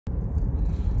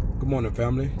Good morning,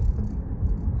 family.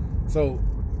 So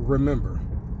remember,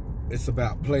 it's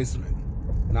about placement,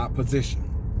 not position.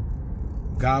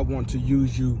 God wants to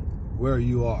use you where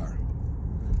you are,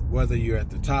 whether you're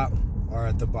at the top or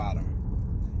at the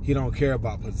bottom. He don't care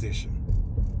about position.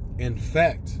 In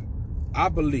fact, I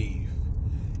believe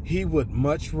he would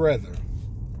much rather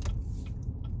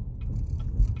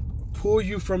pull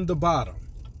you from the bottom,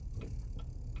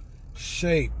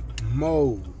 shape,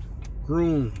 mold,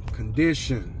 groom,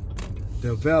 condition,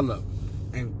 develop,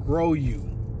 and grow you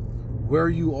where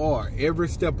you are every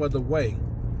step of the way.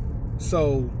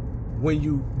 So when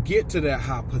you get to that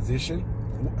high position,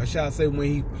 or shall I say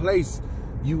when he placed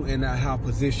you in that high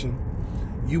position,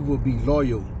 you will be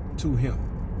loyal to him.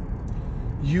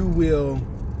 You will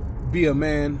be a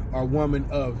man or woman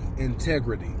of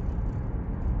integrity.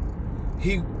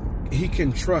 He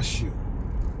can trust you.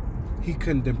 He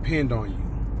can depend on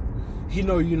you. He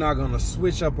know you're not going to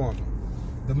switch up on him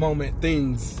the moment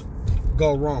things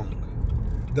go wrong.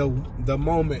 The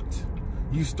moment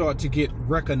you start to get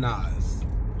recognized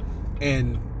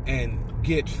and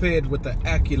get fed with the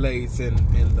accolades and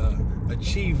the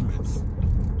achievements,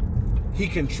 he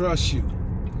can trust you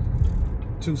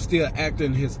to still act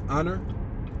in his honor,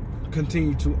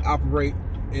 continue to operate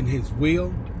in his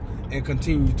will, and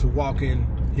continue to walk in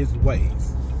his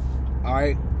ways. All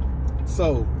right?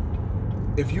 So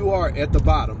if you are at the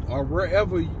bottom or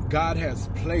wherever God has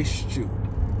placed you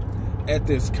at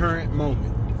this current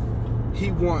moment,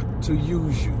 he wants to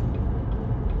use you.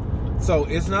 So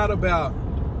it's not about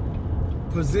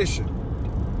position.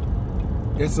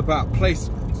 It's about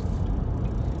placement.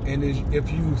 And if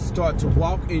you start to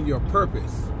walk in your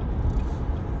purpose,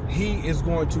 he is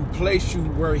going to place you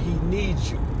where he needs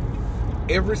you.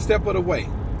 Every step of the way,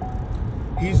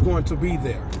 he's going to be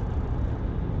there.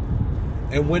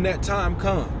 And when that time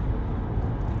comes,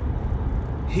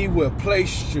 he will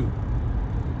place you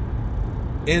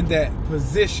in that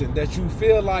position that you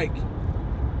feel like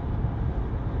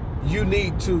you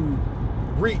need to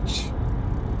reach.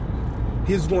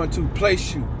 He's going to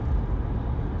place you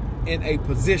in a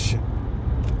position,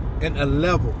 in a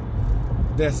level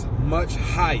that's much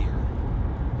higher,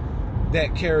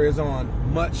 that carries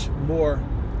on much more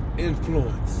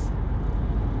influence,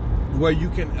 where you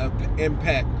can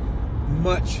impact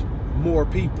much more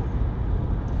people.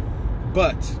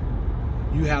 But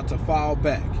you have to fall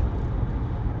back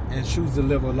and choose to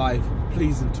live a life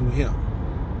pleasing to him.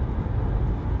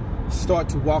 Start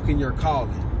to walk in your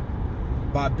calling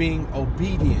by being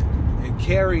obedient and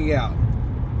carrying out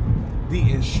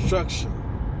the instruction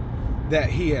that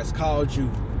he has called you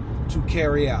to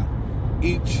carry out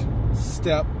each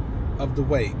step of the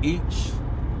way, each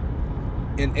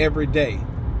and every day.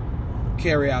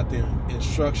 Carry out the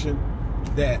instruction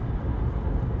that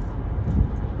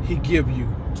he give you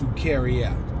to carry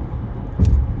out.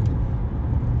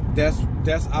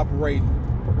 That's operating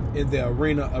in the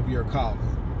arena of your calling,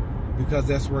 because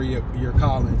that's where your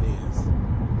calling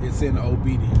is. It's in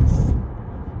obedience.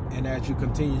 And as you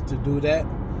continue to do that,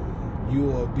 you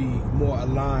will be more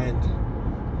aligned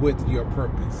with your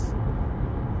purpose,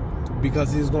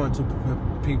 because he's going to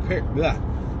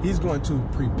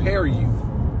prepare you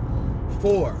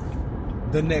for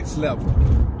the next level,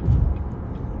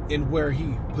 in where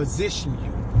he positioned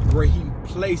you, where he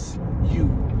placed you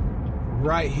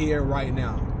right here, right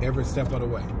now, every step of the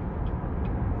way.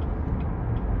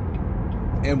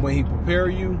 And when he prepare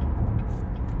you,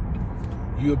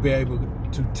 you'll be able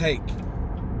to take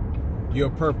your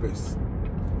purpose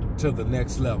to the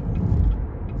next level.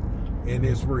 And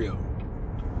it's real.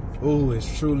 Ooh,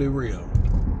 it's truly real.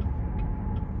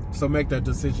 So make that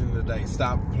decision today.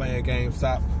 Stop playing games.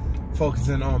 Stop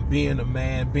focusing on being a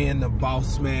man, being the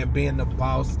boss man, being the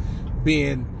boss,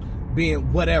 being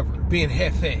whatever, being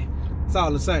jefe. It's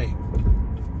all the same.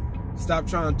 Stop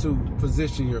trying to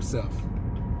position yourself.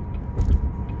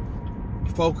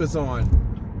 Focus on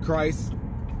Christ,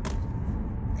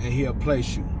 and he'll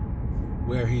place you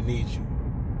where he needs you.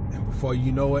 And before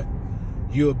you know it,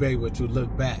 you'll be able to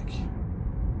look back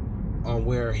on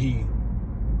where he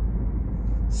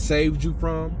saved you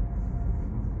from,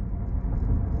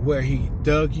 where he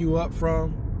dug you up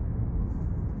from,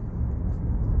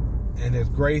 and his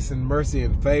grace and mercy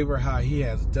and favor, how he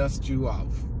has dusted you off.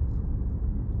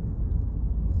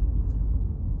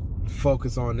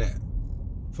 Focus on that.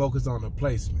 Focus on the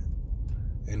placement,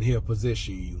 and he'll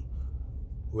position you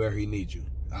where he needs you.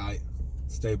 All right?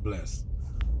 Stay blessed.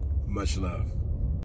 Much love.